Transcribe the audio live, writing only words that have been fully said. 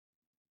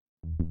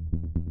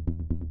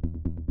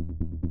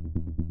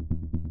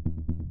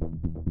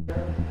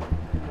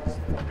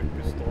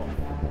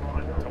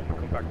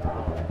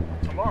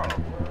Correct. Tomorrow.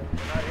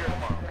 We're not here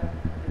tomorrow.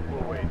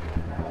 We'll wait.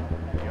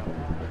 Yeah.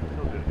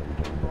 He'll do it.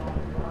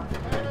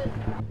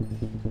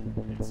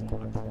 It's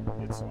locked.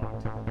 It's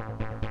locked.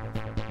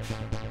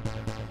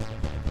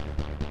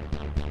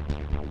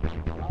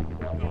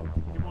 No,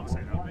 he won't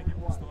say that. Make it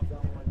pissed off.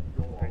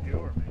 Are you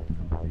or me?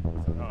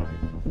 Oh.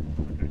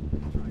 Okay.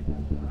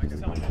 I can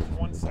tell him it's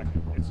 1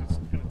 second. It's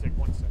just going to take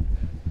 1 second.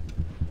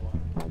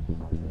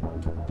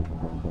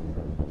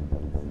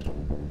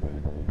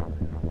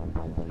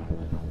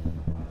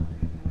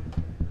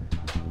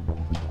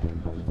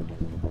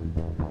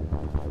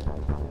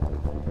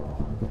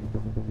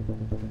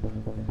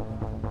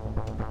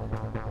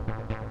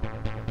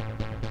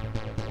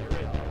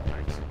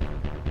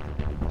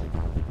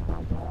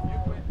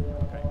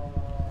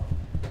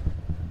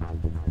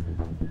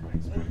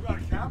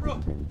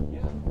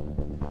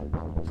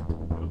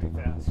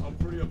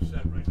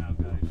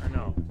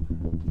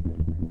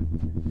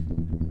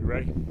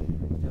 Ready?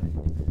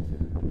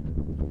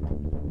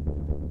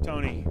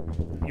 Tony,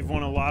 you've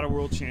won a lot of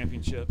world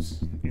championships,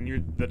 and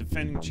you're the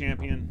defending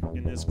champion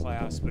in this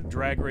class, but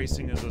drag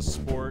racing is a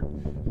sport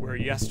where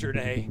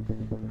yesterday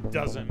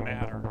doesn't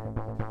matter.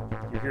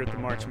 You're here at the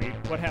March meet.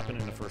 What happened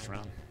in the first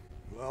round?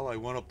 Well, I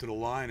went up to the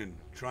line and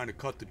trying to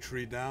cut the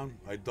tree down.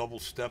 I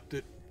double-stepped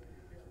it,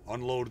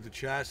 unloaded the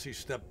chassis,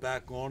 stepped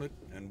back on it,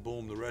 and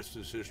boom, the rest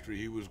is history.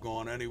 He was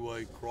gone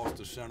anyway, crossed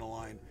the center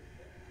line.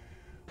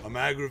 I'm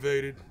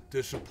aggravated,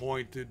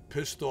 disappointed,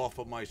 pissed off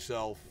at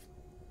myself,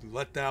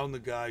 let down the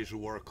guys who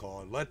work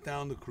hard, let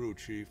down the crew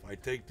chief. I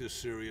take this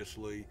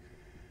seriously,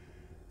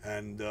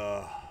 and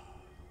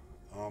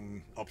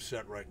I'm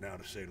upset right now,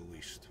 to say the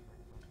least.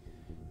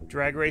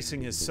 Drag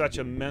racing is such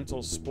a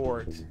mental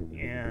sport,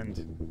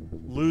 and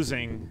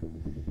losing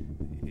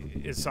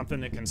is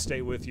something that can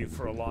stay with you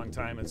for a long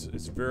time. It's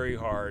very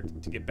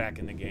hard to get back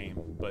in the game,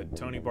 but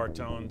Tony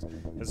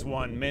Bartone has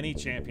won many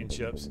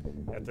championships.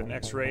 At the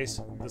next race,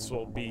 this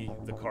will be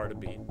the car to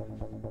beat.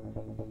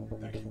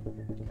 Thank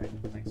you.